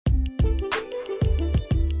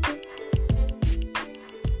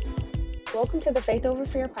welcome to the Faith Over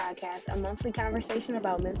Fear podcast, a monthly conversation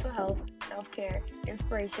about mental health, self-care,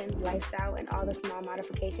 inspiration, lifestyle, and all the small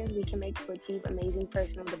modifications we can make to achieve amazing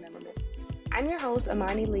personal development. I'm your host,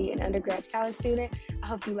 Amani Lee, an undergrad college student. I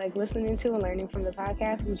hope you like listening to and learning from the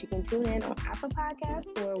podcast, which you can tune in on Apple Podcasts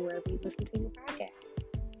or wherever you listen to your podcast.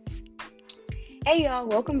 Hey y'all,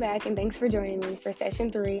 welcome back and thanks for joining me for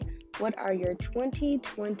session 3. What are your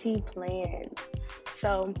 2020 plans?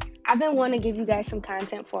 So I've been wanting to give you guys some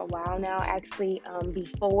content for a while now. Actually,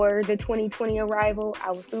 before the 2020 arrival, I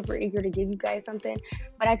was super eager to give you guys something,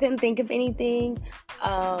 but I couldn't think of anything.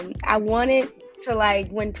 I wanted to,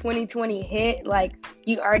 when 2020 hit,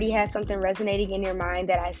 you already had something resonating in your mind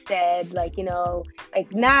that I said,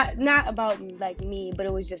 not about me, but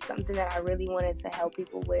it was just something that I really wanted to help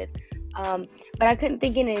people with. But I couldn't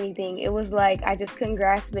think of anything. It was I just couldn't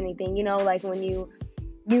grasp anything, when you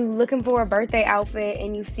looking for a birthday outfit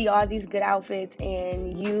and you see all these good outfits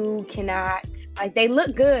and you cannot, they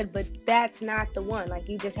look good, but that's not the one.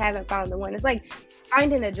 You just haven't found the one. It's like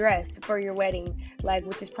finding a dress for your wedding,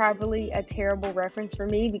 which is probably a terrible reference for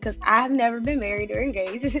me because I've never been married or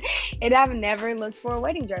engaged and I've never looked for a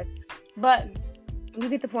wedding dress, but you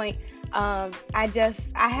get the point. I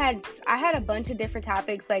had a bunch of different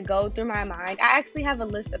topics go through my mind. I actually have a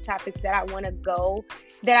list of topics that I want to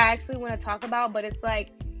talk about, but it's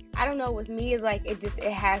I don't know, with me,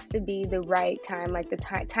 it has to be the right time.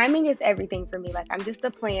 Timing is everything for me. I'm just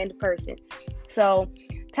a planned person. So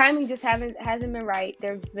timing just hasn't been right.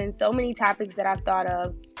 There's been so many topics that I've thought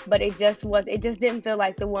of, but it just didn't feel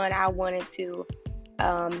like the one I wanted to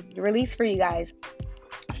release for you guys.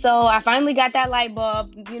 So I finally got that light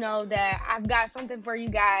bulb, that I've got something for you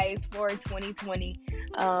guys for 2020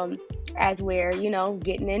 as we're,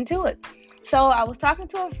 getting into it. So I was talking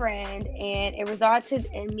to a friend and it resulted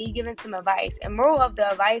in me giving some advice. And moral of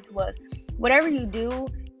the advice was, whatever you do,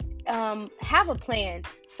 have a plan.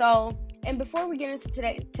 So, and before we get into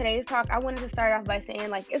today's talk, I wanted to start off by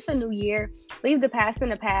saying, it's a new year. Leave the past in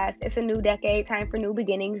the past. It's a new decade, time for new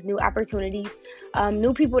beginnings, new opportunities,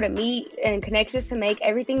 new people to meet and connections to make.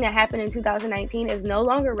 Everything that happened in 2019 is no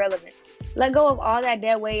longer relevant. Let go of all that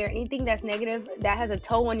dead weight or anything that's negative that has a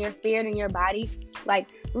toll on your spirit and your body.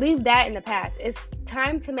 Leave that in the past. It's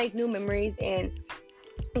time to make new memories and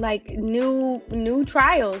new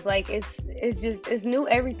trials. It's new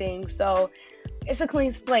everything. So it's a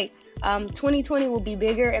clean slate. 2020 will be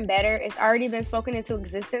bigger and better. It's already been spoken into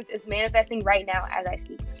existence. It's manifesting right now as I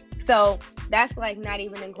speak. So that's not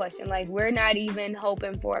even in question. We're not even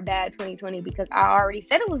hoping for a bad 2020 because I already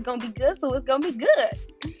said it was going to be good. So it's going to be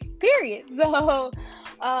good, period. So,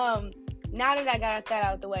 now that I got that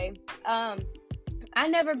out the way, I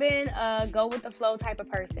never been a go with the flow type of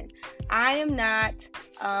person. I am not,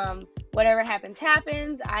 whatever happens.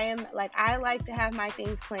 I am I like to have my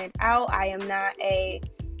things planned out. I am not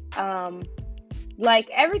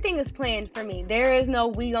everything is planned for me. There is no,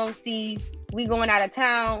 we gonna see, we going out of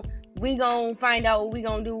town, we gonna find out what we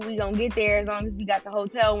gonna do, we gonna get there as long as we got the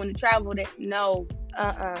hotel when the travel.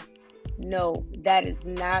 No, that is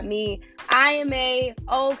not me. I am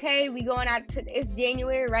okay, we going out it's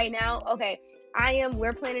January right now. Okay.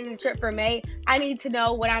 We're planning a trip for May. I need to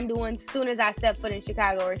know what I'm doing as soon as I step foot in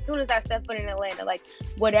Chicago or as soon as I step foot in Atlanta.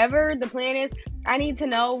 Whatever the plan is, I need to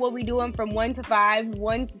know what we doing from 1 to 5,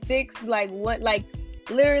 1 to 6,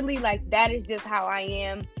 literally, that is just how I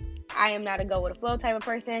am. I am not a go with a flow type of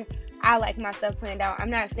person. I like my stuff planned out. I'm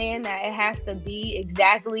not saying that it has to be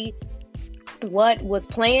exactly what was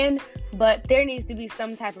planned, but there needs to be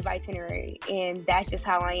some type of itinerary, and that's just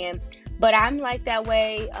how I am. But I'm that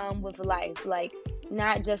way with life,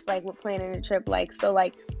 not just with planning a trip.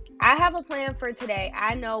 I have a plan for today.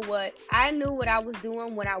 I knew what I was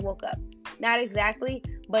doing when I woke up. Not exactly,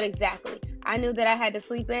 but exactly. I knew that I had to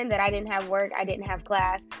sleep in, that I didn't have work, I didn't have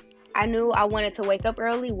class. I knew I wanted to wake up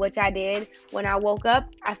early, which I did. When I woke up,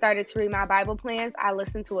 I started to read my Bible plans. I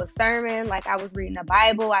listened to a sermon, I was reading the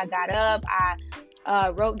Bible. I got up, I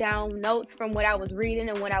wrote down notes from what I was reading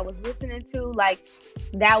and what I was listening to.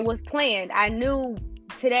 That was planned. I knew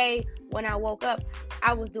today when I woke up,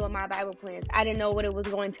 I was doing my Bible plans. I didn't know what it was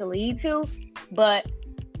going to lead to, but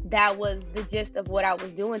that was the gist of what I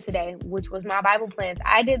was doing today, which was my Bible plans.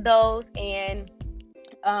 I did those, and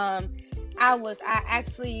I'm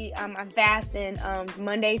fasting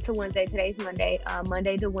Monday to Wednesday. Today's Monday.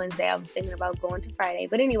 Monday to Wednesday, I was thinking about going to Friday.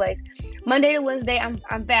 But anyways, Monday to Wednesday,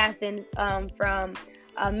 I'm fasting from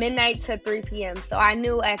midnight to 3 p.m. So I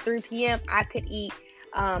knew at 3 p.m. I could eat.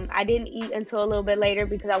 I didn't eat until a little bit later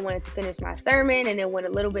because I wanted to finish my sermon, and it went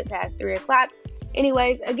a little bit past 3 o'clock.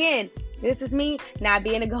 Anyways, again, this is me not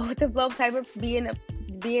being a go with the flow type of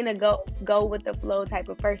being a go with the flow type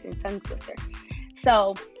of person, tongue twister.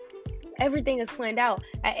 So everything is planned out.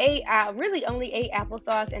 I really only ate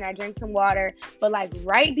applesauce and I drank some water. But like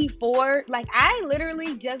right before, like I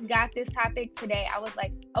literally just got this topic today. I was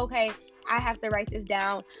like, okay, I have to write this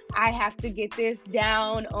down. I have to get this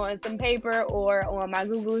down on some paper or on my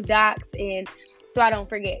Google Docs, and so I don't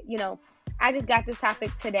forget, I just got this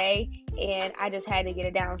topic today and I just had to get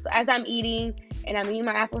it down. So as I'm eating and I'm eating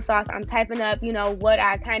my applesauce, I'm typing up, what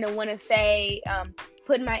I kind of want to say,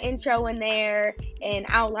 putting my intro in there and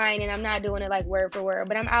outlining. I'm not doing it like word for word,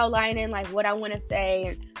 but I'm outlining like what I want to say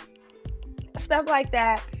and stuff like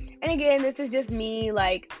that. And again, this is just me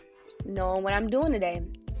like knowing what I'm doing today.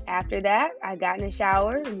 After that, I got in the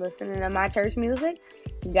shower, listening to my church music,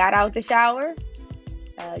 got out the shower,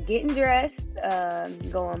 getting dressed,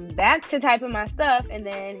 going back to typing my stuff, and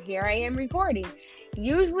then here I am recording.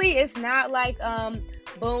 Usually it's not like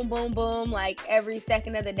boom, boom, boom, like every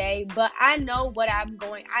second of the day, but I know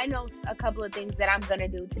I know a couple of things that I'm going to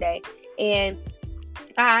do today. And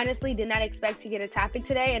I honestly did not expect to get a topic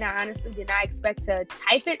today, and I honestly did not expect to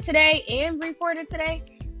type it today and record it today.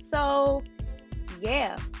 So,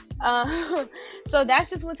 yeah. So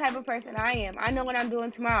that's just what type of person I am. I know what I'm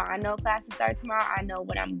doing tomorrow. I know classes start tomorrow. I know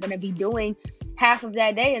what I'm going to be doing half of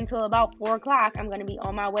that day until about 4 o'clock. I'm going to be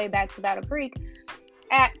on my way back to Battle Creek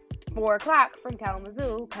at 4 o'clock from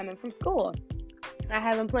Kalamazoo coming from school. I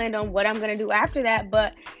haven't planned on what I'm going to do after that,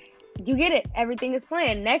 but you get it. Everything is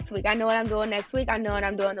planned. Next week, I know what I'm doing next week. I know what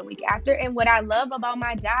I'm doing the week after. And what I love about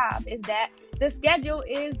my job is that the schedule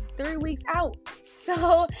is 3 weeks out.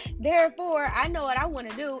 So therefore, I know what I want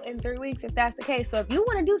to do in 3 weeks if that's the case. So if you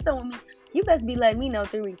want to do something with me, you best be letting me know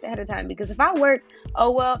 3 weeks ahead of time. Because if I work,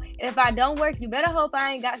 oh well. And if I don't work, you better hope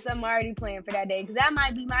I ain't got something already planned for that day. Because that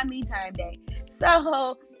might be my me time day.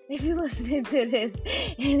 So if you listening to this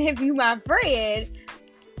and if you my friend,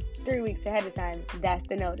 3 weeks ahead of time, that's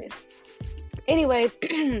the notice. Anyways,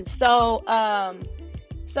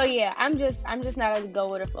 so yeah, I'm just not a go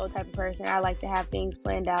with the flow type of person. I like to have things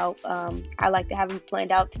planned out. I like to have them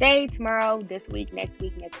planned out today, tomorrow, this week, next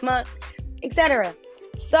month, etc.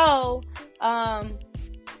 So,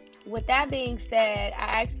 with that being said,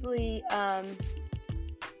 I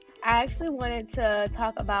actually wanted to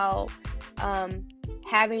talk about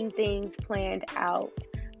having things planned out.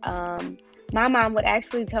 My mom would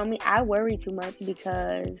actually tell me I worry too much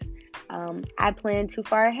because I plan too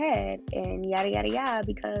far ahead and yada, yada, yada,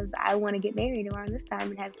 because I want to get married around this time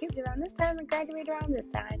and have kids around this time and graduate around this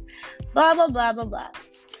time. Blah, blah, blah, blah, blah.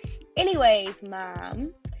 Anyways,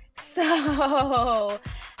 Mom, so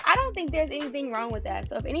I don't think there's anything wrong with that.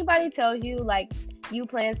 So if anybody tells you, like, you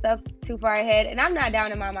plan stuff too far ahead, and I'm not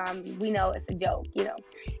down on my mom, we know it's a joke,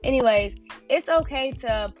 Anyways, it's okay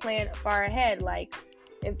to plan far ahead, like,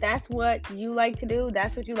 if that's what you like to do,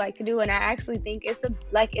 that's what you like to do. And I actually think it's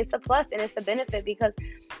a plus and it's a benefit because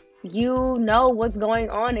you know what's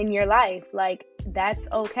going on in your life. Like, that's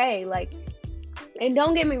okay. Like, and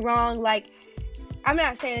don't get me wrong, like, I'm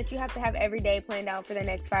not saying that you have to have every day planned out for the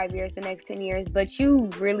next 5 years, the next 10 years, but you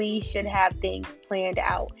really should have things planned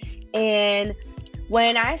out. And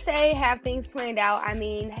when I say have things planned out, I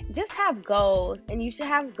mean, just have goals, and you should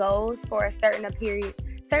have goals for a certain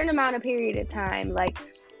amount of period of time. Like,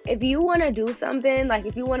 if you want to do something, like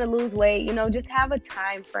if you want to lose weight, just have a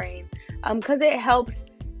time frame, because it helps,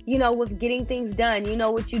 with getting things done. You know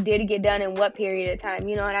what you did get done in what period of time,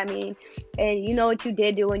 you know what I mean? And you know what you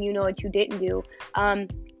did do and you know what you didn't do.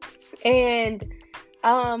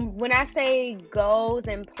 When I say goals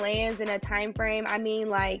and plans in a time frame, I mean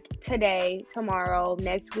like today, tomorrow,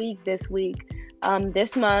 next week, this week,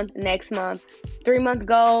 this month, next month, 3-month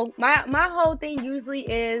goal. My whole thing usually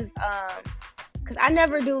is, because I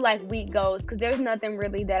never do like week goals, because there's nothing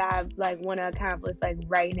really that I like want to accomplish like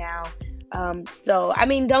right now. So I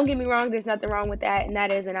mean, don't get me wrong, there's nothing wrong with that, and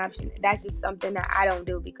that is an option. That's just something that I don't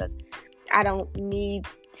do because I don't need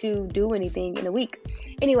to do anything in a week.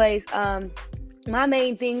 Anyways, my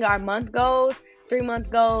main thing are month goals, 3-month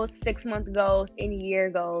goals, 6-month goals, and year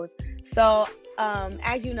goals. So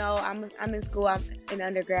as you know, I'm in school, I'm in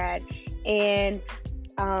undergrad, and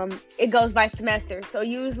it goes by semester. So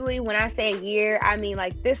usually when I say a year, I mean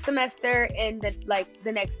like this semester and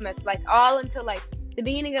the next semester, like all until like the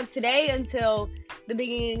beginning of today until the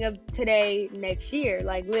beginning of today next year.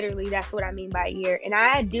 Like literally, that's what I mean by a year. And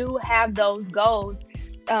I do have those goals.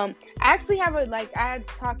 I actually have I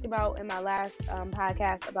talked about in my last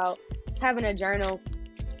podcast about having a journal.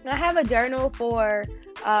 I have a journal for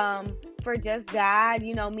just God,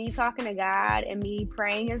 me talking to God and me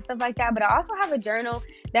praying and stuff like that. But I also have a journal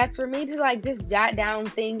that's for me to like just jot down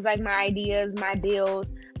things like my ideas, my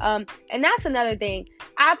bills, And that's another thing.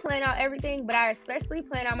 I plan out everything, but I especially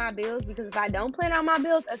plan out my bills, because if I don't plan out my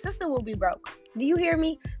bills, a sister will be broke. Do you hear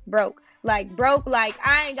me? Broke. Like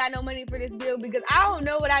I ain't got no money for this bill because I don't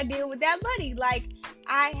know what I did with that money. Like,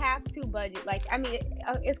 I have to budget. Like, I mean,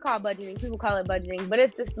 it's called budgeting. People call it budgeting, but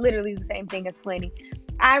it's just literally the same thing as planning.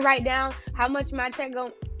 I write down how much my check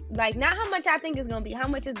like, not how much I think it's going to be, how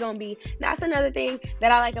much it's going to be. That's another thing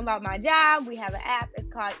that I like about my job. We have an app.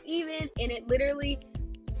 It's called Even, and it literally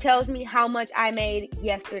tells me how much I made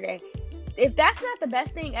yesterday. If that's not the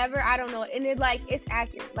best thing ever, I don't know. And it's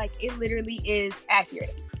accurate. Like, it literally is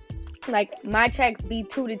accurate. Like, my checks be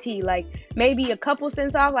to the T. Like, maybe a couple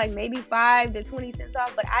cents off, like maybe 5 to 20 cents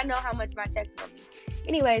off, but I know how much my check's gonna be.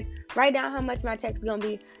 Anyways, write down how much my check's gonna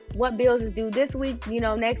be, what bills is due this week,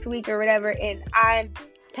 next week or whatever, and I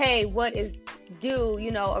pay what is due,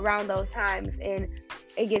 around those times, and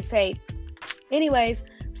it gets paid. Anyways,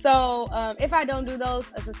 so if I don't do those,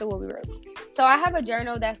 a sister will be rude. So I have a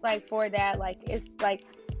journal that's like for that. Like, it's like,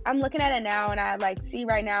 I'm looking at it now, and I see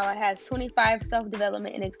right now it has 25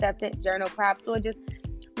 self-development and acceptance journal prompts. So just,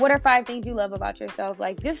 what are 5 things you love about yourself?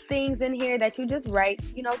 Like, just things in here that you just write,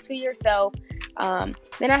 to yourself.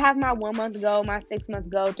 Then I have my 1 month goal, my 6 month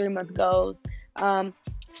goal, 3 month goals,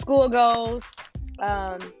 school goals,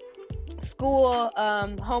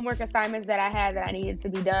 homework assignments that I had that I needed to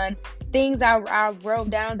be done, things I wrote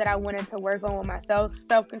down that I wanted to work on with myself,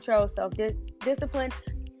 self-control, self-discipline,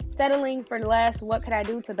 settling for less, what could I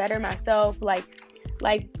do to better myself,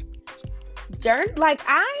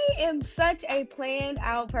 I am such a planned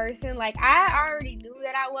out person. Like, I already knew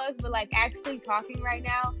that I was, but actually talking right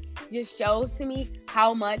now just shows to me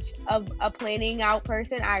how much of a planning out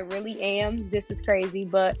person I really am. This is crazy,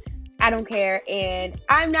 but I don't care, and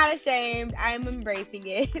I'm not ashamed. I'm embracing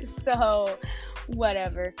it. So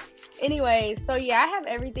whatever. Anyway, so yeah, I have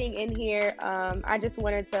everything in here. I just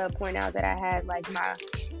wanted to point out that I had my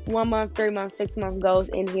 1 month, 3 month, 6 month goals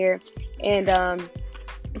in here. And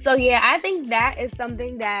so yeah, I think that is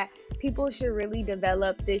something that people should really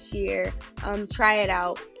develop this year. Try it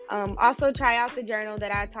out. Also try out the journal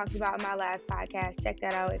that I talked about in my last podcast. Check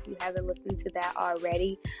that out if you haven't listened to that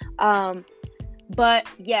already. But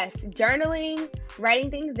yes, journaling,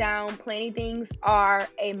 writing things down, planning things are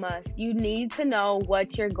a must. You need to know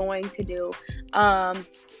what you're going to do. I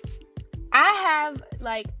have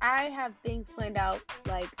things planned out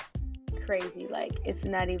like crazy. Like, it's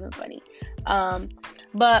not even funny.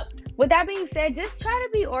 But with that being said, just try to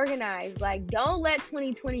be organized. Like, don't let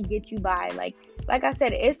 2020 get you by. Like I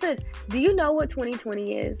said, do you know what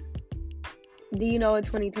 2020 is? Do you know what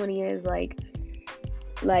 2020 is?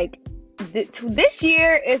 This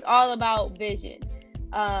year is all about vision.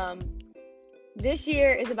 This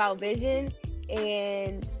year is about vision,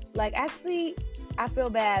 and actually, I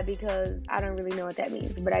feel bad because I don't really know what that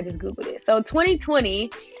means, but I just Googled it. So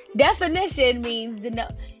 2020 definition means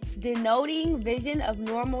denoting vision of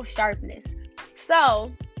normal sharpness.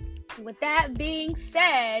 So with that being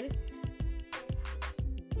said,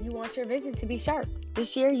 you want your vision to be sharp.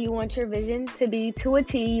 This year, you want your vision to be to a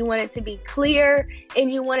T. You want it to be clear, and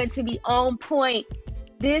you want it to be on point.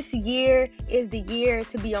 This year is the year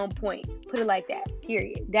to be on point. Put it like that,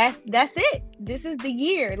 period. That's it. This is the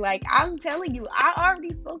year. I'm telling you, I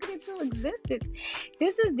already spoke it into existence.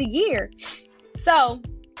 This is the year. So,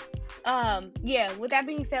 yeah, with that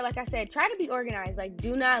being said, like I said, try to be organized.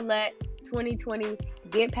 Do not let 2020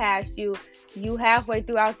 get past you. You halfway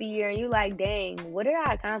throughout the year, and you dang, what did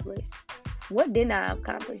I accomplish? What didn't I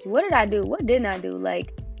accomplish? What did I do? What didn't I do?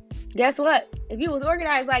 Guess what? If you was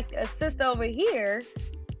organized like a sister over here,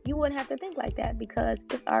 you wouldn't have to think like that because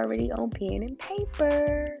it's already on pen and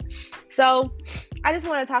paper. So I just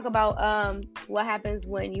want to talk about what happens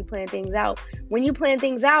when you plan things out. When you plan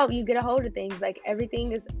things out, you get a hold of things.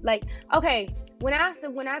 Everything is okay. When I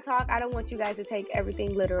talk, I don't want you guys to take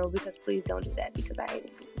everything literal, because please don't do that, because I hate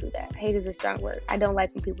when people do that. Hate is a strong word. I don't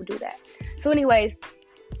like when people do that. So anyways,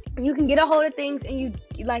 you can get a hold of things, and you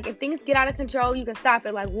if things get out of control, you can stop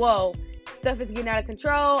it. Whoa, stuff is getting out of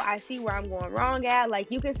control. I see where I'm going wrong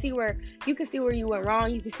at. You can see where you went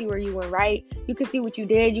wrong. You can see where you went right. You can see what you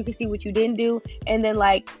did. You can see what you didn't do. And then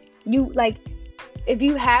if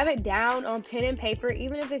you have it down on pen and paper,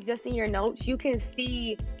 even if it's just in your notes, you can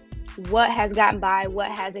see what has gotten by,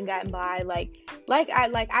 what hasn't gotten by.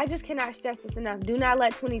 I just cannot stress this enough. Do not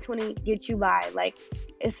let 2020 get you by.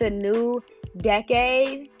 It's a new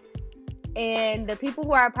decade. And the people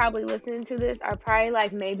who are probably listening to this are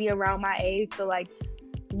probably maybe around my age. So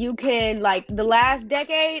you can the last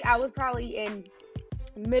decade, I was probably in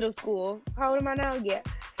middle school. How old am I now? Yeah.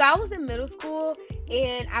 So I was in middle school,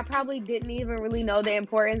 and I probably didn't even really know the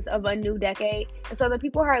importance of a new decade. And so the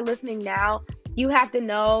people who are listening now, you have to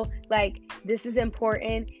know, like, this is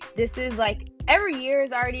important. This is like every year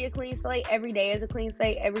is already a clean slate. Every day is a clean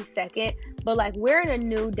slate. Every second. But like we're in a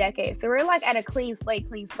new decade. So we're like at a clean slate,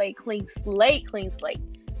 clean slate, clean slate, clean slate.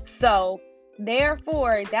 So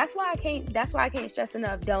therefore, that's why I can't stress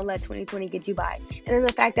enough, don't let 2020 get you by. And then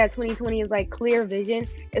the fact that 2020 is like clear vision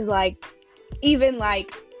is like even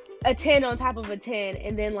like a 10 on top of a 10,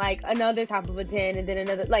 and then like another top of a 10, and then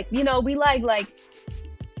another, like, we like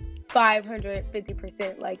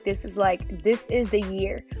 550%. Like this is the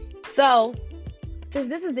year. So since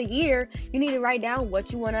this is the year, you need to write down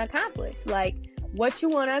what you want to accomplish,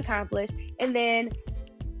 and then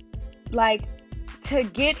like to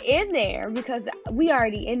get in there, because we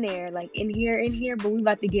already in there, like in here, but we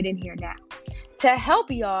about to get in here now to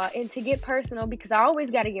help y'all and to get personal, because I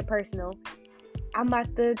always got to get personal. I'm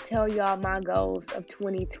about to tell y'all my goals of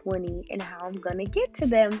 2020 and how I'm gonna get to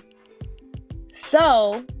them.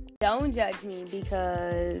 So don't judge me,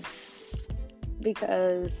 because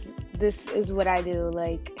this is what I do.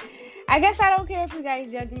 Like, I guess I don't care if you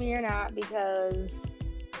guys judge me or not, because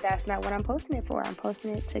that's not what I'm posting it for. I'm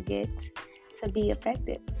posting it to be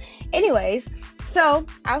effective. Anyways, so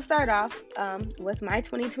I'll start off with my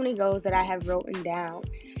 2020 goals that I have written down.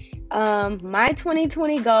 My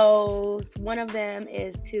 2020 goals, one of them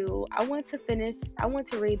is I want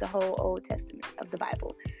to read the whole Old Testament of the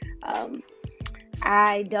Bible.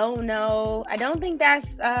 I don't know. I don't think that's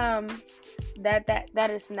that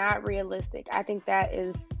is not realistic. I think that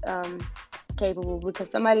is capable, because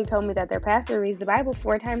somebody told me that their pastor reads the Bible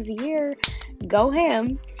 4 times a year. Go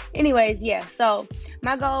him. Anyways, yeah. So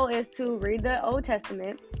my goal is to read the Old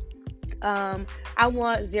Testament. I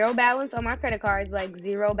want 0 balance on my credit cards. Like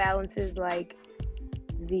 0 balance is like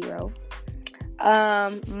 0.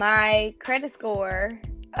 My credit score.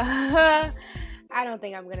 I don't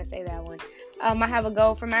think I'm gonna say that one. I have a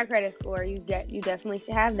goal for my credit score. You definitely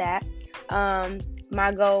should have that.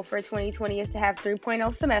 My goal for 2020 is to have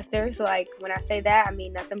 3.0 semesters. So like when I say that, I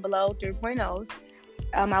mean nothing below 3.0s.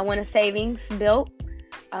 I want a savings built.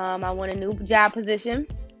 I want a new job position.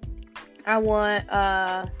 I want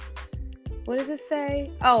what does it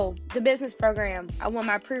say? Oh, the business program. I want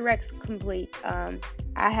my prereqs complete.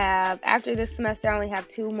 After this semester, I only have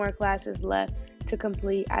 2 more classes left to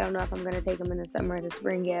complete. I don't know if I'm going to take them in the summer or the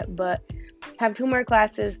spring yet, but have 2 more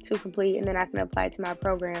classes to complete, and then I can apply to my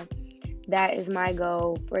program. That is my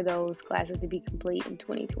goal, for those classes to be complete in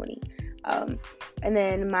 2020. And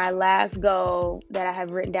then my last goal that I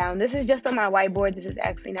have written down, this is just on my whiteboard. This is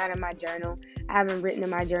actually not in my journal. I haven't written in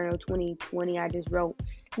my journal 2020. I just wrote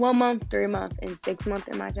 1 month, 3 month, and 6 month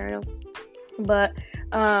in my journal. But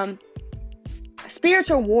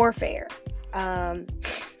spiritual warfare.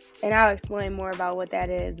 And I'll explain more about what that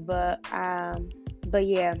is. But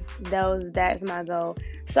yeah, that's my goal.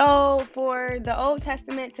 So for the Old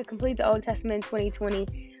Testament, to complete the Old Testament in 2020,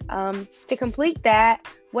 to complete that,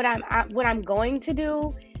 what I'm going to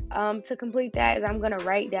do to complete that is I'm going to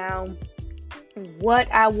write down what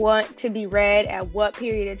I want to be read at what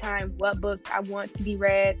period of time, what books I want to be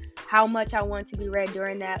read, how much I want to be read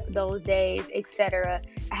during those days, etc.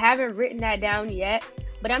 I haven't written that down yet,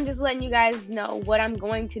 but I'm just letting you guys know what I'm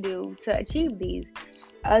going to do to achieve these.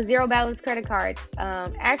 0 balance credit cards.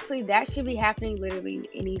 Actually, that should be happening literally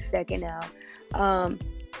any second now.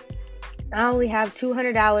 I only have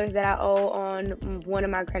 $200 that I owe on one of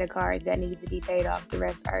my credit cards that needs to be paid off. The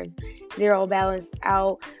rest are 0 balance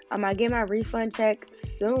out. I get my refund check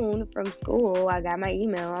soon from school. I got my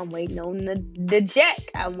email. I'm waiting on the check.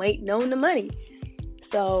 I'm waiting on the money.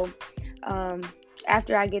 So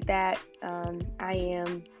after I get that, I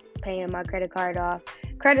am paying my credit card off.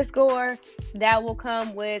 Credit score, that will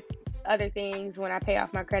come with other things when I pay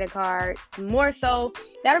off my credit card.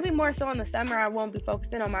 That'll be more so in the summer. I won't be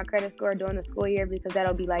focusing on my credit score during the school year, because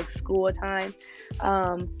that'll be like school time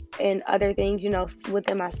and other things,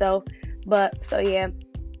 within myself. But so yeah,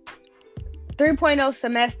 3.0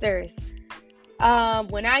 semesters.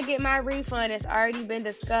 When I get my refund, it's already been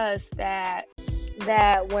discussed that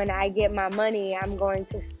when I get my money, I'm going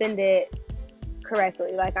to spend it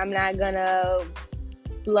correctly. Like, I'm not gonna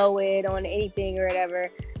blow it on anything or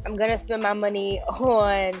whatever. I'm gonna spend my money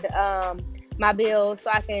on my bills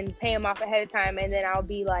so I can pay them off ahead of time, and then I'll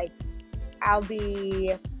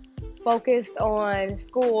be focused on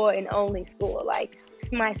school and only school, like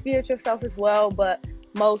my spiritual self as well, but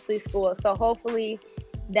mostly school. So hopefully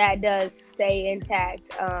that does stay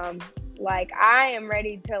intact. Like, I am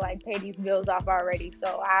ready to pay these bills off already,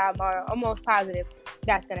 so I'm almost positive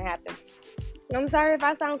that's gonna happen. I'm sorry if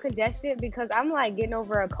I sound congested because I'm like getting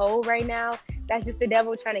over a cold right now. That's just the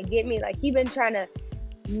devil trying to get me. Like he been trying to,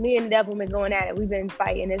 me and the devil been going at it. We've been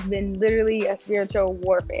fighting. It's been literally a spiritual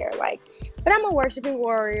warfare. Like, but I'm a worshiping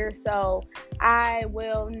warrior, so I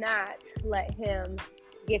will not let him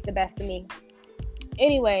get the best of me.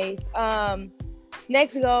 Anyways,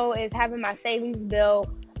 next goal is having my savings built.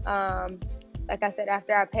 Like I said,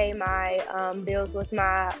 after I pay my bills with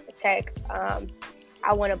my check,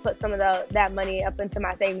 I want to put some of that money up into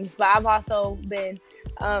my savings. But I've also been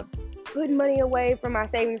putting money away from my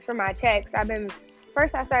savings for my checks.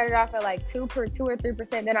 First I started off at like 2 or 3%,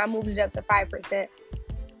 then I moved it up to 5%,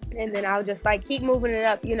 and then I'll just like keep moving it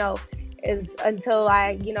up, is until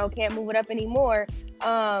I can't move it up anymore.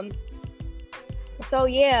 So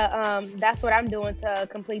yeah, that's what I'm doing to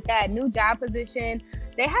complete that new job position.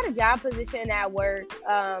 They had a job position at work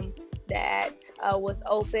that was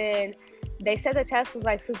open. They said the test was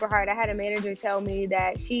like super hard. I had a manager tell me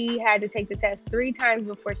that she had to take the test 3 times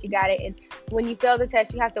before she got it. And when you fail the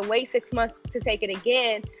test, you have to wait 6 months to take it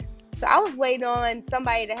again. So I was waiting on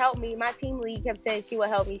somebody to help me. My team lead kept saying she would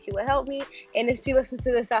help me. She would help me. And if she listens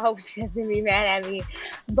to this, I hope she doesn't be mad at me.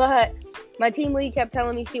 But my team lead kept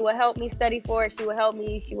telling me she would help me study for it. She would help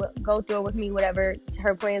me. She would go through it with me, whatever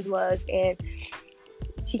her plans was. And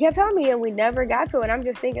she kept telling me, and we never got to it. And I'm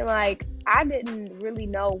just thinking, like, I didn't really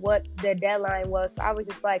know what the deadline was. So I was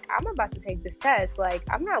just like, I'm about to take this test. Like,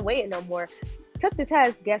 I'm not waiting no more. Took the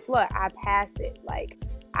test. Guess what? I passed it. Like,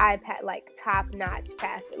 top notch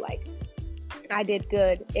passed it. Like, I did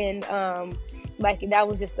good. And, like, that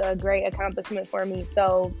was just a great accomplishment for me.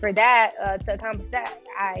 So for that, to accomplish that,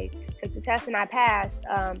 I took the test and I passed.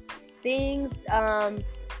 Things,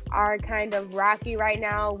 are kind of rocky right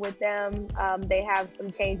now with them. They have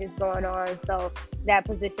some changes going on, so that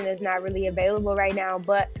position is not really available right now,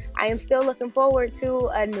 but I am still looking forward to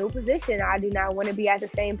a new position. I do not want to be at the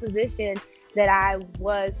same position that I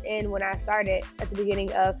was in when I started at the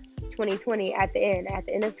beginning of 2020. At the end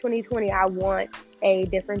of 2020, I want a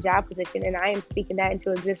different job position, and I am speaking that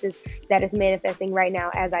into existence. That is manifesting right now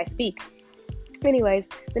as I speak. Anyways,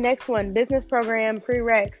 the next one, business program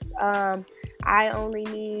prereqs. I only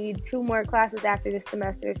need 2 more classes after this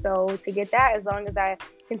semester. So to get that, as long as I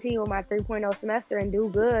continue with my 3.0 semester and do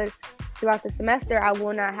good throughout the semester, I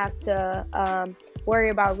will not have to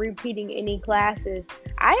worry about repeating any classes.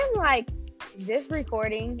 I am like, this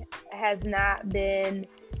recording has not been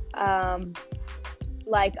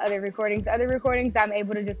like other recordings. Other recordings, I'm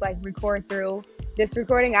able to just like record through. This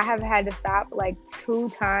recording, I have had to stop like 2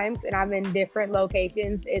 times, and I'm in different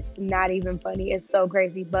locations. It's not even funny. It's so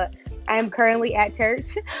crazy. But I am currently at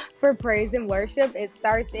church for praise and worship. It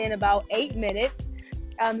starts in about 8 minutes.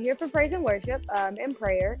 I'm here for praise and worship and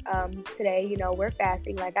prayer. Today, we're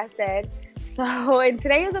fasting, like I said. So, and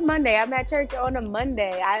today is a Monday. I'm at church on a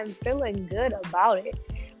Monday. I am feeling good about it.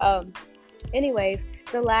 Anyways,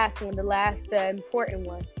 the important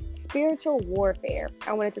one. Spiritual warfare.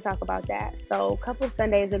 I wanted to talk about that. So a couple of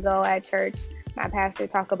Sundays ago at church, my pastor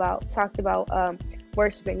talked about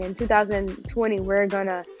worshiping. In 2020,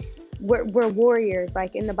 we're warriors.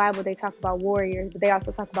 Like in the Bible, they talk about warriors, but they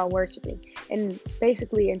also talk about worshiping. And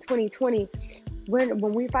basically, in 2020, when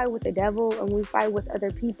we fight with the devil and we fight with other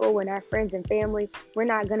people and our friends and family, we're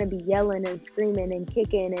not going to be yelling and screaming and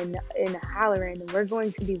kicking and hollering. We're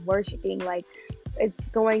going to be worshiping. Like it's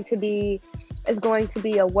going to be a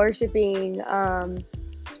worshiping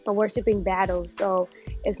battle. So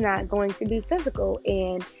it's not going to be physical,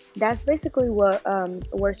 and that's basically what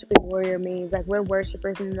worshiping warrior means. Like we're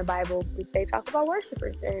worshipers in the Bible. They talk about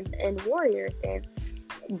worshipers and warriors, and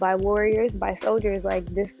by warriors, by soldiers.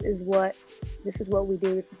 Like this is what we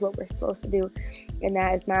do. This is what we're supposed to do, and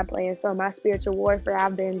that is my plan. So my spiritual warfare,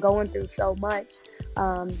 I've been going through so much.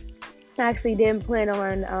 I actually didn't plan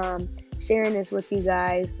on sharing this with you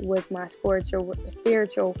guys with my spiritual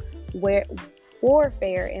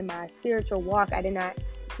warfare and my spiritual walk. I did not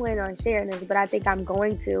plan on sharing this, but I think I'm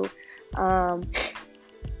going to.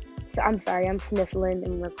 So I'm sorry, I'm sniffling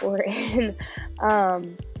and recording.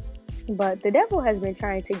 But the devil has been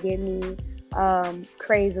trying to get me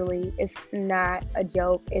crazily. It's not a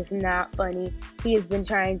joke. It's not funny. He has been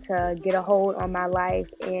trying to get a hold on my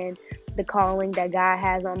life and the calling that God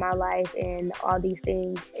has on my life and all these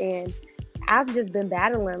things. And I've just been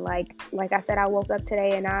battling. Like I said, I woke up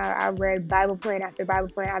today and I read Bible plan after Bible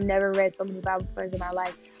plan. I've never read so many Bible plans in my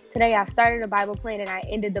life. Today I started a Bible plan and I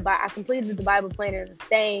completed the Bible plan in the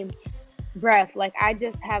same breath. Like I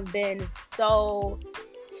just have been so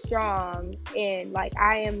strong, and like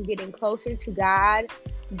I am getting closer to God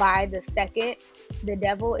by the second. The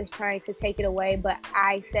devil is trying to take it away, but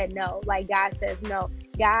I said no. Like God says no.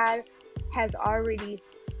 God has already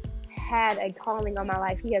had a calling on my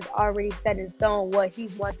life. He has already set in stone what he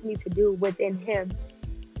wants me to do within him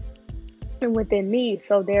and within me.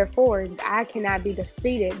 So therefore, I cannot be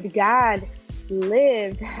defeated. God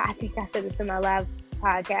lived, I think I said this in my last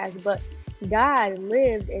podcast, but God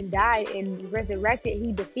lived and died and resurrected.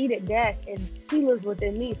 He defeated death and he lives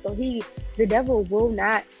within me. So the devil will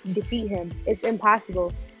not defeat him. It's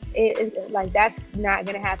impossible. It's like, that's not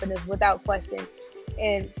going to happen. It's without question.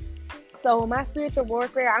 And so my spiritual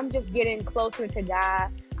warfare, I'm just getting closer to God.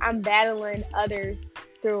 I'm battling others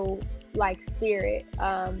through like spirit.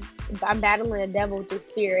 I'm battling the devil through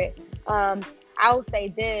spirit. I'll say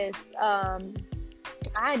this.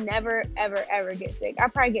 I never, ever, ever get sick. I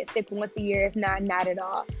probably get sick once a year, if not at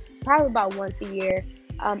all. Probably about once a year.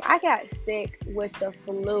 I got sick with the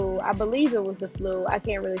flu. I believe it was the flu. I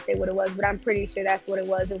can't really say what it was, but I'm pretty sure that's what it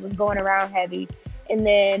was. It was going around heavy. And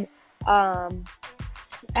then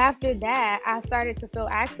after that, I started to feel,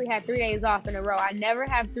 I actually had 3 days off in a row. I never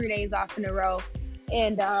have 3 days off in a row.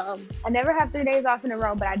 And I never have 3 days off in a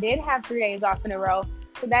row, but I did have 3 days off in a row.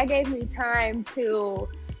 So that gave me time to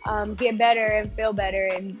get better and feel better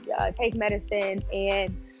and take medicine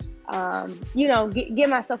and, get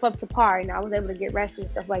myself up to par. And I was able to get rest and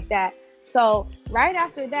stuff like that. So right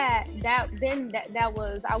after that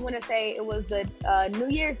was, I want to say it was the New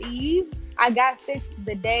Year's Eve. I got sick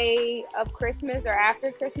the day of Christmas or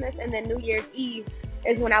after Christmas, and then New Year's Eve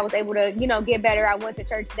is when I was able to, get better. I went to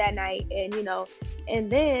church that night and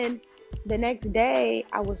then the next day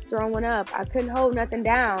I was throwing up. I couldn't hold nothing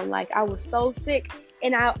down. Like, I was so sick.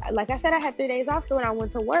 And like I said, I had 3 days off. So when I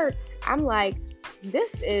went to work, I'm like,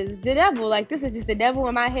 this is the devil. Like, this is just the devil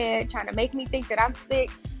in my head trying to make me think that I'm sick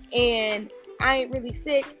and I ain't really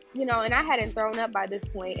sick, and I hadn't thrown up by this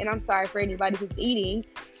point. And I'm sorry for anybody who's eating,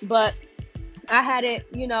 but I hadn't,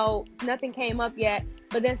 nothing came up yet.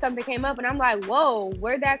 But then something came up and I'm like, whoa,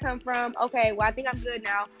 where'd that come from? Okay, well, I think I'm good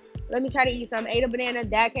now. Let me try to eat some. Ate a banana.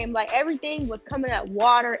 That came, like, everything was coming up.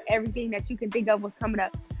 Water, everything that you can think of was coming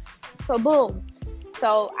up. So boom.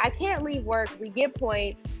 So I can't leave work. We get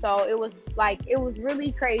points. So it was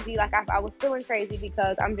really crazy. Like, I was feeling crazy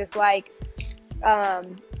because I'm just like,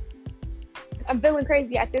 I'm feeling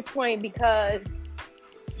crazy at this point because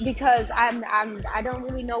I don't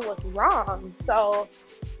really know what's wrong. So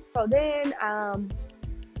then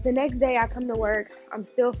the next day I come to work. I'm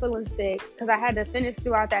still feeling sick because I had to finish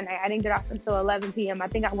throughout that night. I didn't get off until 11 p.m. I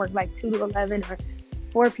think I worked like 2 to 11 or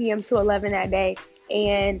 4 p.m. to 11 that day.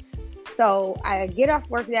 And so I get off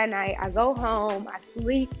work that night. I go home. I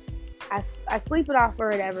sleep. I sleep it off or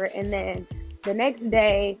whatever. And then the next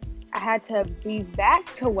day I had to be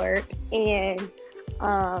back to work. And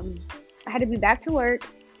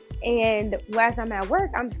And as I'm at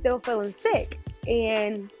work, I'm still feeling sick.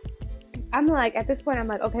 And I'm like, at this point, I'm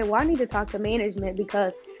like, okay, well, I need to talk to management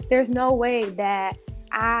because there's no way that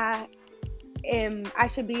I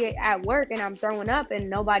should be at work and I'm throwing up and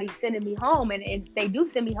nobody's sending me home. And if they do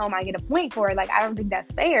send me home, I get a point for it. Like, I don't think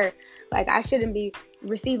that's fair. Like, I shouldn't be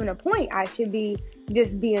receiving a point. I should be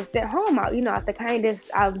just being sent home out, at the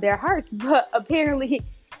kindest of their hearts. But apparently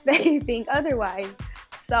they think otherwise.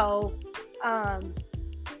 So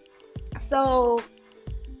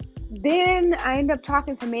then I end up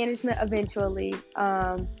talking to management eventually.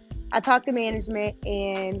 I talked to management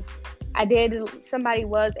and somebody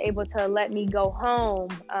was able to let me go home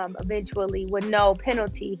eventually with no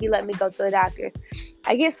penalty. He let me go to the doctors.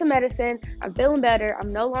 I get some medicine. I'm feeling better.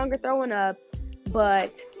 I'm no longer throwing up.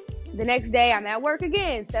 But the next day I'm at work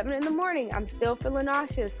again, 7 a.m. I'm still feeling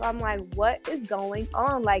nauseous. So I'm like, what is going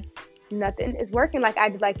on? Like, nothing is working. Like,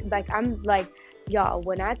 I'm like, y'all,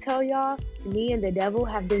 when I tell y'all, me and the devil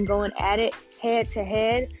have been going at it head to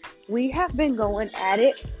head. We have been going at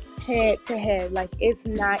it head to head. Like, it's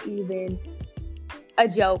not even a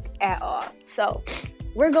joke at all. So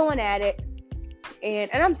we're going at it.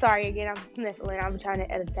 And I'm sorry again, I'm sniffling. I'm trying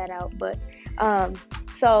to edit that out. But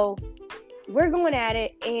so we're going at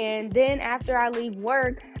it. And then after I leave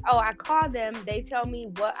work, I call them. They tell me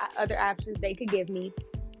what other options they could give me.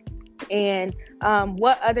 And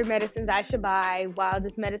what other medicines I should buy while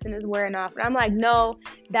this medicine is wearing off. And I'm like, no,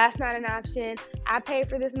 that's not an option. I pay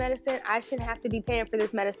for this medicine. I shouldn't have to be paying for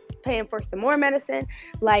this medicine, paying for some more medicine.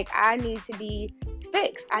 Like, I need to be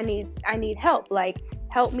fixed. I need help. Like,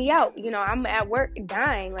 help me out. I'm at work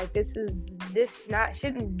dying. Like,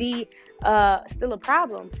 shouldn't be still a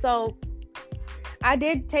problem. So I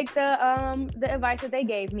did take the advice that they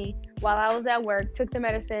gave me while I was at work, took the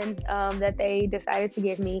medicine that they decided to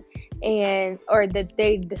give me, or that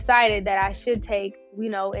they decided that I should take,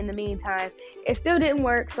 in the meantime. It still didn't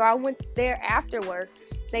work, so I went there after work.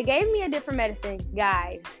 They gave me a different medicine.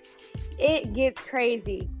 Guys, it gets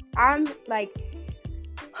crazy. I'm like,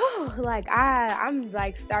 I'm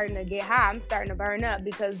like starting to get high. I'm starting to burn up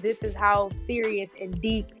because this is how serious and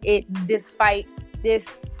deep this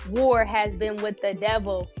war has been with the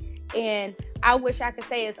devil. And I wish I could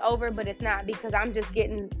say it's over, but it's not, because I'm just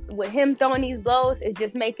getting, with him throwing these blows, it's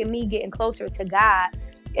just making me getting closer to God.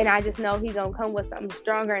 And I just know he's going to come with something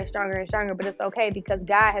stronger and stronger and stronger, but it's okay because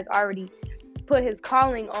God has already put this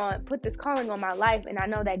calling on my life. And I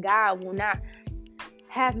know that God will not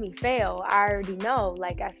have me fail. I already know,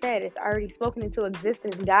 like I said, it's already spoken into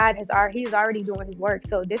existence. He's already doing his work.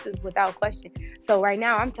 So this is without question. So right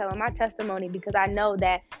now I'm telling my testimony because I know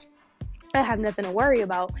that I have nothing to worry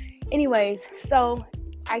about. Anyways, so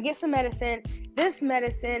I get some medicine. This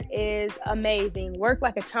medicine is amazing. Worked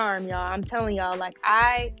like a charm, y'all. I'm telling y'all, like,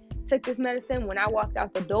 I took this medicine when I walked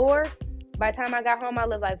out the door. By the time I got home, I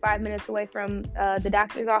lived like 5 minutes away from the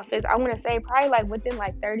doctor's office. I want to say probably like within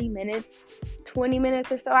like 30 minutes, 20 minutes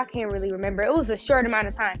or so. I can't really remember. It was a short amount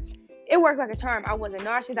of time. It worked like a charm. I wasn't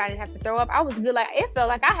nauseous. I didn't have to throw up. I was good. Like, it felt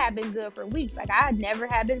like I had been good for weeks. Like, I never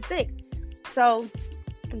had been sick. So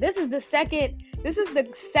this is the second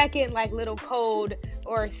like little cold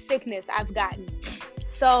or sickness I've gotten.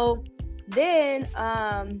 So then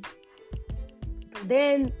I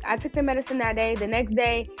took the medicine that day. The next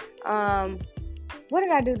day, what did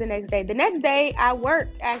I do the next day? The next day I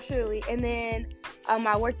worked actually, and then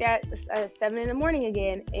I worked at 7 in the morning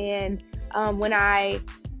again. And when I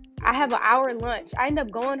have an hour lunch. I ended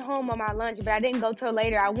up going home on my lunch, but I didn't go till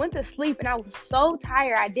later. I went to sleep and I was so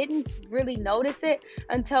tired. I didn't really notice it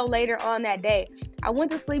until later on that day. I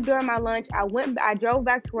went to sleep during my lunch. I drove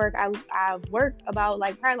back to work. I worked about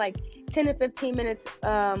probably like 10 to 15 minutes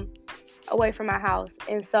away from my house.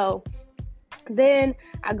 And so then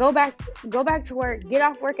I go back to work, get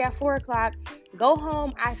off work at 4:00, go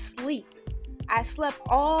home, I sleep. I slept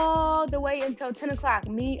all the way until 10 o'clock.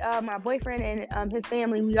 Me, my boyfriend, and his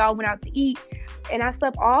family, we all went out to eat. And I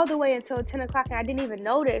slept all the way until 10 o'clock, and I didn't even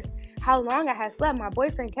notice how long I had slept. My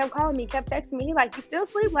boyfriend kept calling me, kept texting me. He like, you still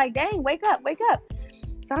sleep? Like, dang, wake up.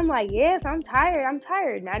 So I'm like, yes, I'm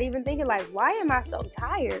tired. Not even thinking, like, why am I so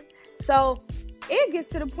tired? So it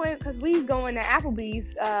gets to the point, because we going to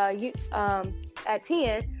Applebee's at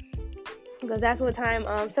 10, because that's what time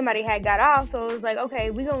somebody had got off. So it was like, okay,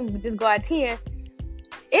 we gonna just go at 10.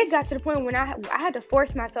 It got to the point when I had to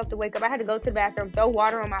force myself to wake up. I had to go to the bathroom, throw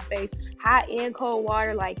water on my face, hot and cold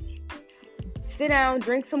water, like sit down,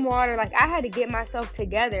 drink some water. Like, I had to get myself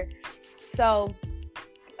together. So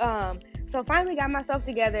finally got myself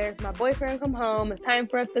together. My boyfriend come home. It's time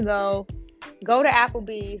for us to go to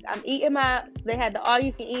Applebee's. I'm eating they had the all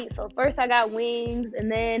you can eat. So first I got wings,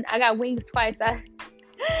 and then I got wings twice.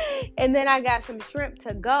 And then I got some shrimp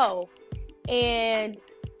to go. And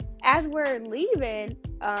as we're leaving,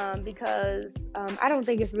 because I don't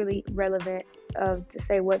think it's really relevant to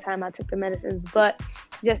say what time I took the medicines, but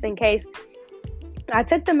just in case, I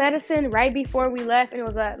took the medicine right before we left, and it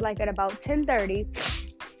was at about 10:30.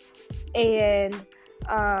 And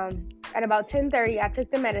at about 10:30, I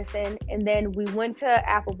took the medicine, and then we went to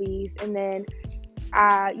Applebee's, and then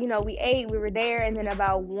we ate, we were there, and then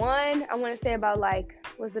about 1, I want to say about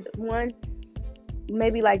was it 1?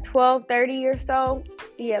 Maybe 12:30 or so.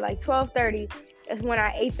 Yeah, 12:30 is when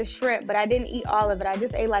I ate the shrimp, but I didn't eat all of it. I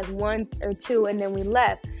just ate 1 or 2, and then we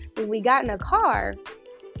left. When we got in the car,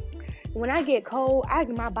 when I get cold,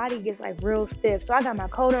 my body gets real stiff. So I got my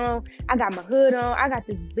coat on, I got my hood on, I got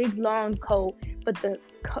this big long coat, but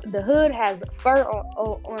the hood has fur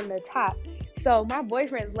on the top. So my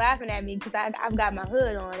boyfriend's laughing at me because I've got my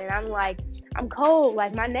hood on, and I'm like, I'm cold,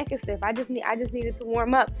 my neck is stiff. I just needed to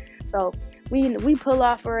warm up. So we pull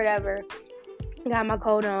off or whatever. Got my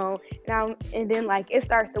coat on, and then it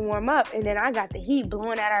starts to warm up, and then I got the heat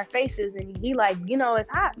blowing at our faces, and he it's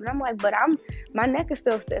hot, and I'm like, but my neck is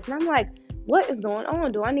still stiff, and I'm like, what is going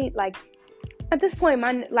on? Do I need at this point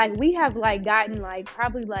we have gotten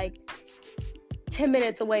probably 10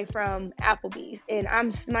 minutes away from Applebee's, and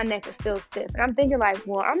my neck is still stiff, and I'm thinking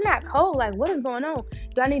well, I'm not cold, what is going on?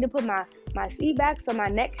 Do I need to put my seat back so my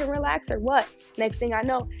neck can relax or what? Next thing I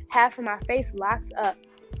know, half of my face locks up.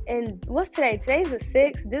 And what's today? Today's the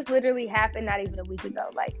 6th. This literally happened not even a week ago.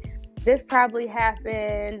 This probably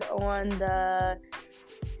happened on the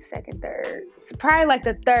 2nd, 3rd. So probably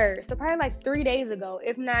the 3rd. So probably 3 days ago,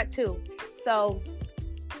 if not 2. So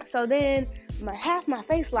then half my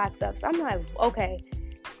face locks up. So I'm like, okay.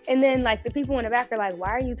 And then the people in the back are like, why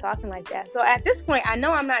are you talking like that? So at this point, I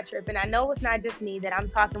know I'm not tripping. I know it's not just me that I'm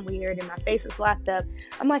talking weird and my face is locked up.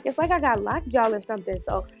 I'm like, it's I got lockjaw or something.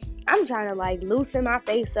 So I'm trying to like loosen my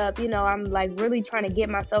face up. I'm like really trying to get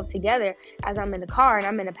myself together as I'm in the car and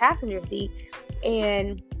I'm in the passenger seat.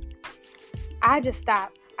 And I just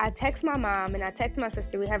stop. I text my mom and I text my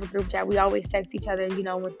sister. We have a group chat. We always text each other,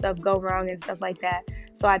 when stuff go wrong and stuff like that.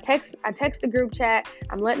 So I text the group chat.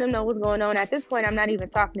 I'm letting them know what's going on. At this point, I'm not even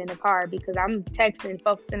talking in the car because I'm texting,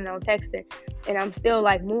 focusing on texting, and I'm still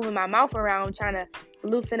like moving my mouth around trying to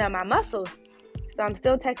loosen up my muscles. So I'm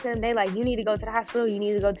still texting them. They like, you need to go to the hospital. You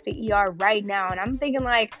need to go to the ER right now. And I'm thinking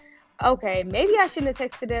like, okay, maybe I shouldn't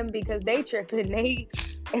have texted them because they tripping.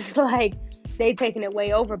 It's like they taking it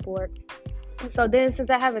way overboard. So then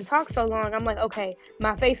since I haven't talked so long, I'm like, okay,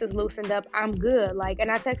 my face is loosened up. I'm good. Like,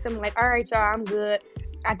 and I text them like, all right, y'all, I'm good.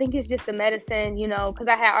 I think it's just the medicine, because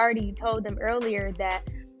I had already told them earlier that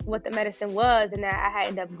what the medicine was and that I had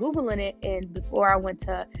ended up Googling it. And before I went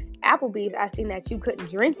to Applebee's, I seen that you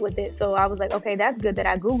couldn't drink with it. So I was like, okay, that's good that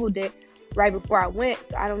I Googled it right before I went.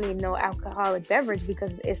 So I don't need no alcoholic beverage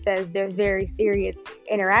because it says there's very serious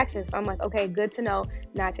interactions. So I'm like, okay, good to know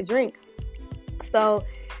not to drink. So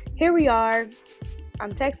here we are.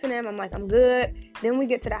 I'm texting him. I'm like, I'm good. Then we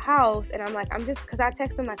get to the house and I'm like, because I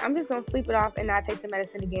text him like, I'm just going to sleep it off and not take the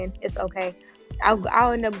medicine again. It's okay.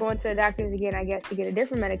 I'll end up going to the doctors again, I guess, to get a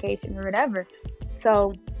different medication or whatever.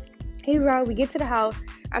 So here we are. We get to the house.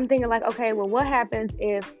 I'm thinking like, okay, well, what happens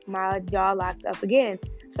if my jaw locks up again?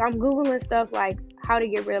 So I'm Googling stuff like how to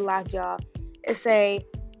get rid of locked jaw. It say,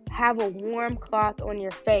 have a warm cloth on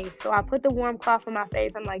your face. So I put the warm cloth on my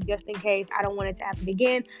face. I'm like, just in case I don't want it to happen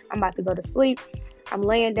again. I'm about to go to sleep. I'm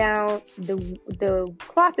laying down. The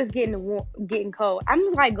cloth is getting cold.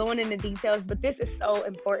 I'm like going into details, but this is so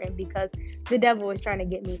important because the devil is trying to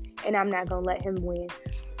get me and I'm not going to let him win.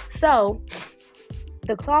 So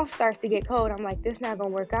the cloth starts to get cold. I'm like, this not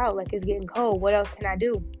going to work out. Like, it's getting cold. What else can I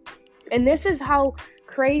do? And this is how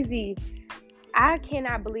crazy. I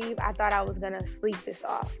cannot believe I thought I was going to sleep this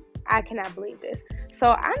off. I cannot believe this.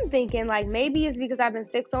 So I'm thinking like maybe it's because I've been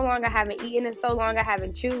sick so long, I haven't eaten in so long, I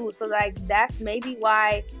haven't chewed. So like that's maybe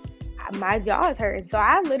why my jaw is hurting. So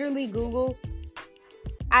I literally Google,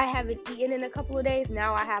 I haven't eaten in a couple of days.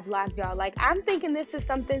 Now I have locked jaw. Like I'm thinking this is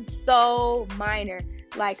something so minor.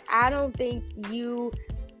 Like I don't think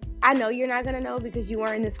I know you're not going to know because you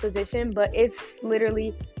weren't in this position, but it's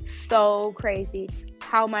literally so crazy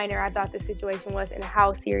how minor I thought the situation was and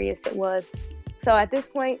how serious it was. So at this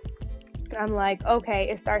point, I'm like, okay,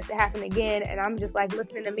 it starts to happen again. And I'm just like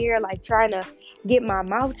looking in the mirror, like trying to get my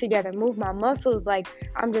mouth together, move my muscles. Like,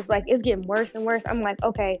 I'm just like, it's getting worse and worse. I'm like,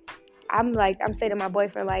 okay, I'm saying to my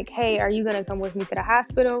boyfriend, like, hey, are you going to come with me to the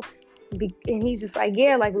hospital? And he's just like,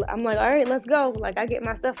 yeah, like, I'm like, all right, let's go. Like, I get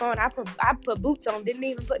my stuff on. I put boots on, didn't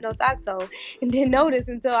even put no socks on and didn't notice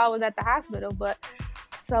until I was at the hospital. But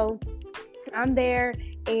so I'm there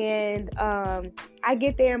and I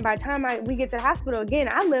get there, and by the time we get to the hospital again,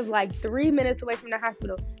 I live like 3 minutes away from the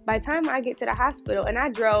hospital. By the time I get to the hospital, and I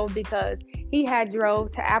drove because he had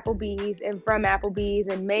drove to Applebee's and from Applebee's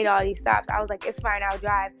and made all these stops. I was like, it's fine, I'll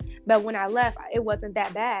drive. But when I left, it wasn't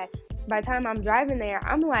that bad. By the time I'm driving there,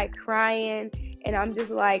 I'm like crying, and I'm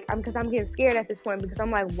just like, because I'm getting scared at this point because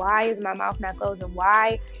I'm like, why is my mouth not closing?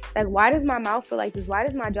 Why does my mouth feel like this? Why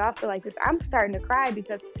does my jaw feel like this? I'm starting to cry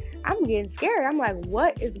because I'm getting scared. I'm like,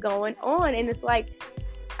 what is going on? And it's like,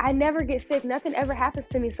 I never get sick. Nothing ever happens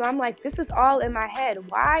to me. So I'm like, this is all in my head.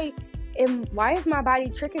 Why is my body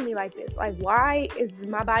tricking me like this? Like, why is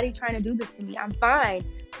my body trying to do this to me? I'm fine.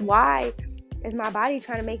 Why is my body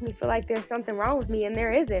trying to make me feel like there's something wrong with me and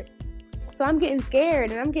there isn't? So I'm getting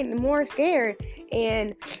scared and I'm getting more scared.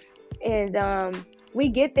 And we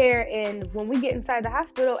get there, and when we get inside the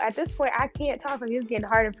hospital, at this point, I can't talk. Like, it's getting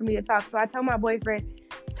harder for me to talk. So I tell my boyfriend,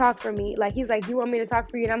 talk for me. Like, he's like, you want me to talk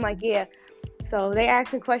for you? And I'm like, yeah. So they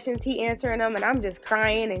asking questions, he answering them, and I'm just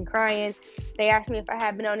crying and crying. They asked me if I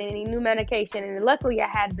had been on any new medication, and luckily I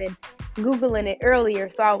had been Googling it earlier,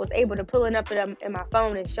 so I was able to pull it up in my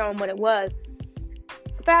phone and show them what it was.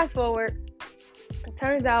 Fast forward, it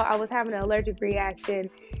turns out I was having an allergic reaction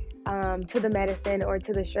to the medicine or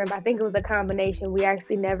to the shrimp. I think it was a combination. We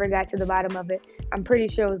actually never got to the bottom of it. I'm pretty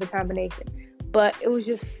sure it was a combination. But it was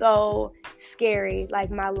just so scary.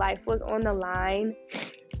 Like, my life was on the line,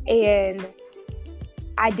 and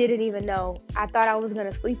I didn't even know. I thought I was going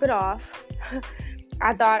to sleep it off.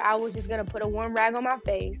 I thought I was just going to put a warm rag on my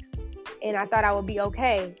face, and I thought I would be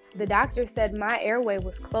okay. The doctor said my airway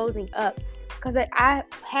was closing up because I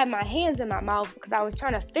had my hands in my mouth because I was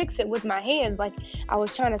trying to fix it with my hands. Like, I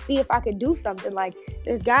was trying to see if I could do something. Like,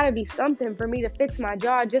 there's got to be something for me to fix my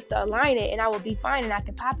jaw just to align it, and I would be fine, and I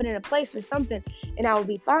could pop it into place or something, and I would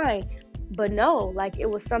be fine. But no, like,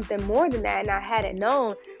 it was something more than that, and I hadn't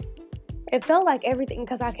known. It felt like everything,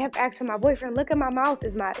 because I kept asking my boyfriend, look at my mouth.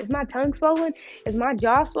 Is my tongue swollen? Is my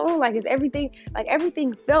jaw swollen? Like, is everything, like,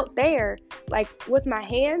 everything felt there. Like, with my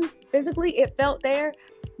hands, physically, it felt there.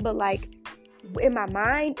 But, like, in my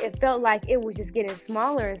mind, it felt like it was just getting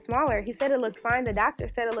smaller and smaller. He said it looked fine. The doctor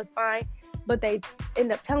said it looked fine. But they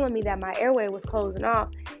ended up telling me that my airway was closing off.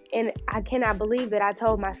 And I cannot believe that I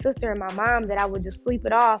told my sister and my mom that I would just sleep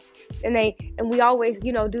it off. And we always,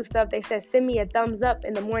 do stuff. They said, send me a thumbs up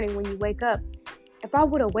in the morning when you wake up. If I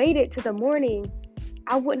would have waited to the morning,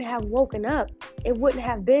 I wouldn't have woken up. It wouldn't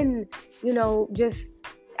have been,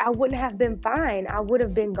 I wouldn't have been fine. I would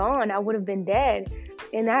have been gone. I would have been dead.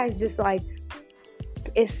 And that is just like,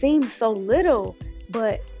 it seems so little,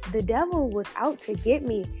 but the devil was out to get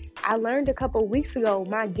me. I learned a couple weeks ago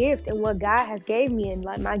my gift and what God has gave me, and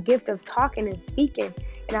like my gift of talking and speaking.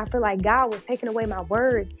 And I feel like God was taking away my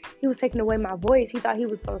words. He was taking away my voice. He thought he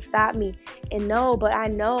was going to stop me. And no, but I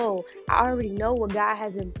already know what God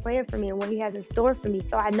has in plan for me and what he has in store for me.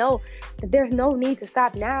 So I know that there's no need to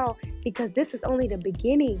stop now, because this is only the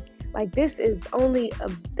beginning. Like, this is only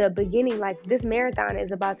the beginning. Like, this marathon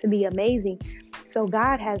is about to be amazing. So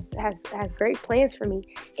God has great plans for me.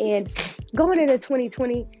 And going into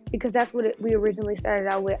 2020, because that's what we originally started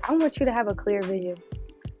out with, I want you to have a clear vision.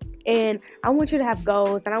 And I want you to have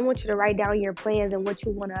goals, and I want you to write down your plans and what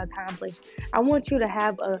you want to accomplish. I want you to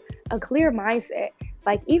have a clear mindset.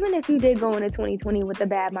 Like, even if you did go into 2020 with a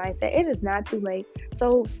bad mindset, it is not too late.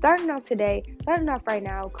 So starting off right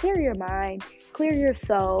now, clear your mind, clear your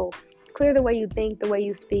soul, clear the way you think, the way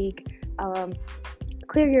you speak,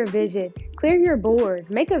 clear your vision, clear your board,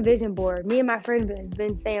 make a vision board. Me and my friend have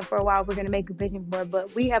been saying for a while we're going to make a vision board,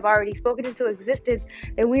 but we have already spoken into existence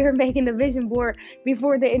that we are making a vision board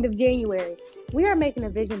before the end of January. We are making a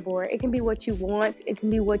vision board. It can be what you want. It can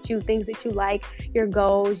be things that you like, your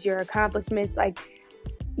goals, your accomplishments. Like,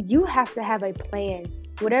 you have to have a plan.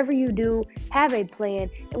 Whatever you do, have a plan.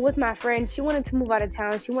 And with my friend, she wanted to move out of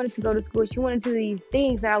town. She wanted to go to school. She wanted to do these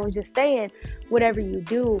things. And I was just saying, whatever you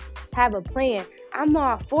do, have a plan. I'm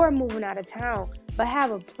all for moving out of town, but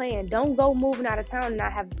have a plan. Don't go moving out of town and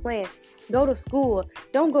not have a plan. Go to school.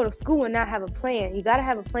 Don't go to school and not have a plan. You got to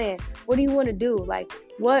have a plan. What do you want to do? Like,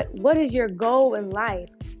 what is your goal in life?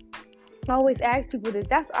 I always ask people this.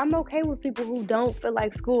 I'm okay with people who don't feel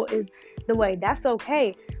like school is the way. That's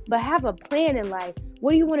okay. But have a plan in life.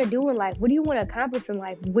 What do you want to do in life? What do you want to accomplish in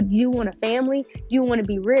life? Do you want a family? Do you want to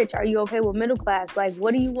be rich? Are you okay with middle class? Like,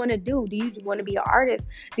 what do you want to do? Do you want to be an artist?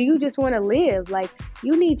 Do you just want to live? Like,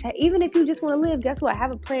 you need to, even if you just want to live, guess what?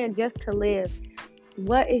 Have a plan just to live.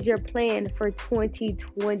 What is your plan for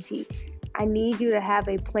 2020? I need you to have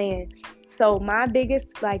a plan. So my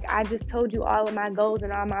biggest, like, I just told you all of my goals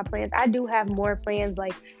and all my plans. I do have more plans,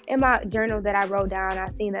 like in my journal that I wrote down. I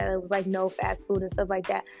seen that it was like no fast food and stuff like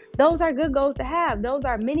that. Those are good goals to have. Those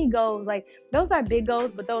are mini goals. Like, those are big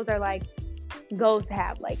goals, but those are like goals to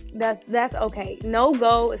have. Like, that's okay. No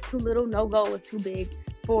goal is too little. No goal is too big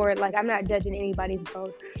for, like, I'm not judging anybody's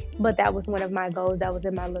goals, but that was one of my goals that was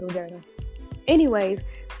in my little journal. Anyways,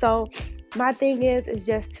 so my thing is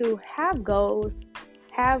just to have goals.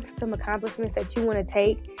 Have some accomplishments that you want to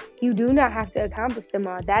take. You do not have to accomplish them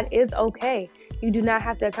all. That is okay. You do not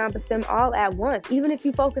have to accomplish them all at once. Even if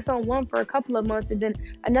you focus on one for a couple of months and then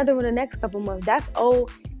another one the next couple of months, that's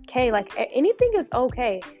okay. Like, anything is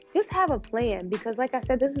okay. Just have a plan, because like I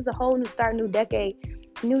said, this is a whole new start, new decade,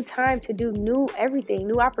 new time to do new everything,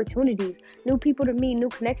 new opportunities, new people to meet, new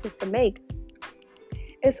connections to make.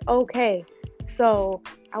 It's okay. So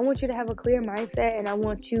I want you to have a clear mindset, and I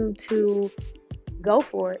want you to go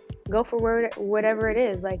for it. Go for whatever it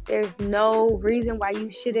is. Like, there's no reason why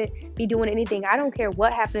you shouldn't be doing anything. I don't care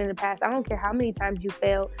what happened in the past. I don't care how many times you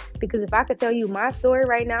failed. Because if I could tell you my story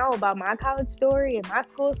right now about my college story and my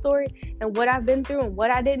school story and what I've been through and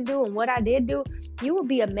what I didn't do and what I did do, you would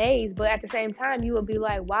be amazed. But at the same time, you would be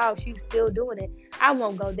like, wow, she's still doing it. I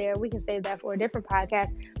won't go there. We can save that for a different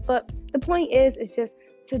podcast. But the point is, it's just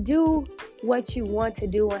to do what you want to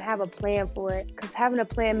do and have a plan for it, because having a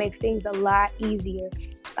plan makes things a lot easier.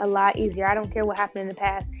 I don't care what happened in the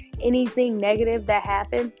past. Anything negative that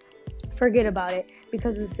happened, forget about it,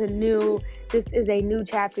 because this is a new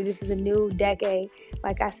chapter. This is a new decade.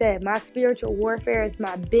 Like I said, my spiritual warfare is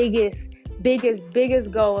my biggest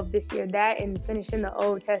goal of this year. That and finishing the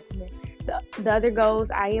Old Testament. The other goals,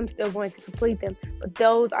 I am still going to complete them, but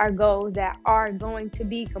those are goals that are going to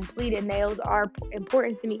be completed. Those are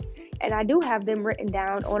important to me, and I do have them written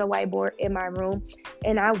down on a whiteboard in my room,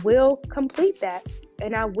 and I will complete that.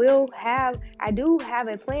 And I do have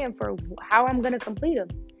a plan for how I'm going to complete them.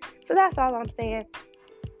 So that's all I'm saying.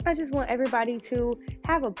 I just want everybody to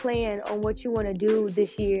have a plan on what you want to do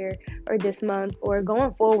this year or this month or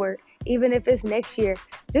going forward, even if it's next year.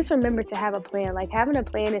 Just remember to have a plan. Like having a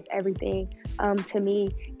plan is everything to me.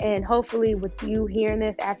 And hopefully, with you hearing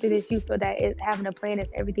this after this, you feel that having a plan is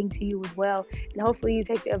everything to you as well. And hopefully, you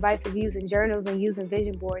take the advice of using journals and using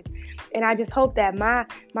vision boards. And I just hope that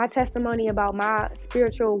my testimony about my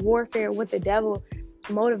spiritual warfare with the devil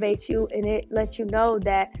motivates you and it lets you know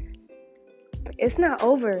that it's not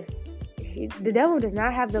over. The devil does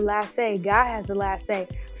not have the last say. God has the last say.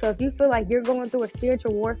 So if you feel like you're going through a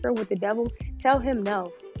spiritual warfare with the devil, tell him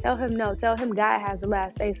no. Tell him no. Tell him God has the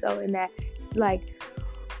last say. So in that, like,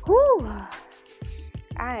 whoo,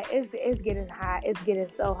 it's getting hot. It's getting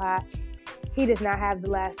so hot. He does not have the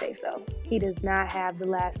last say. So he does not have the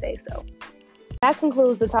last say. So that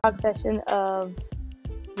concludes the talk session of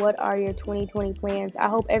what are your 2020 plans. I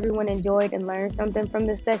hope everyone enjoyed and learned something from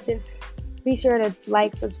this session. Be sure to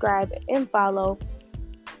like, subscribe, and follow,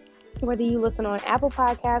 whether you listen on Apple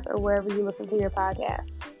Podcasts or wherever you listen to your podcast.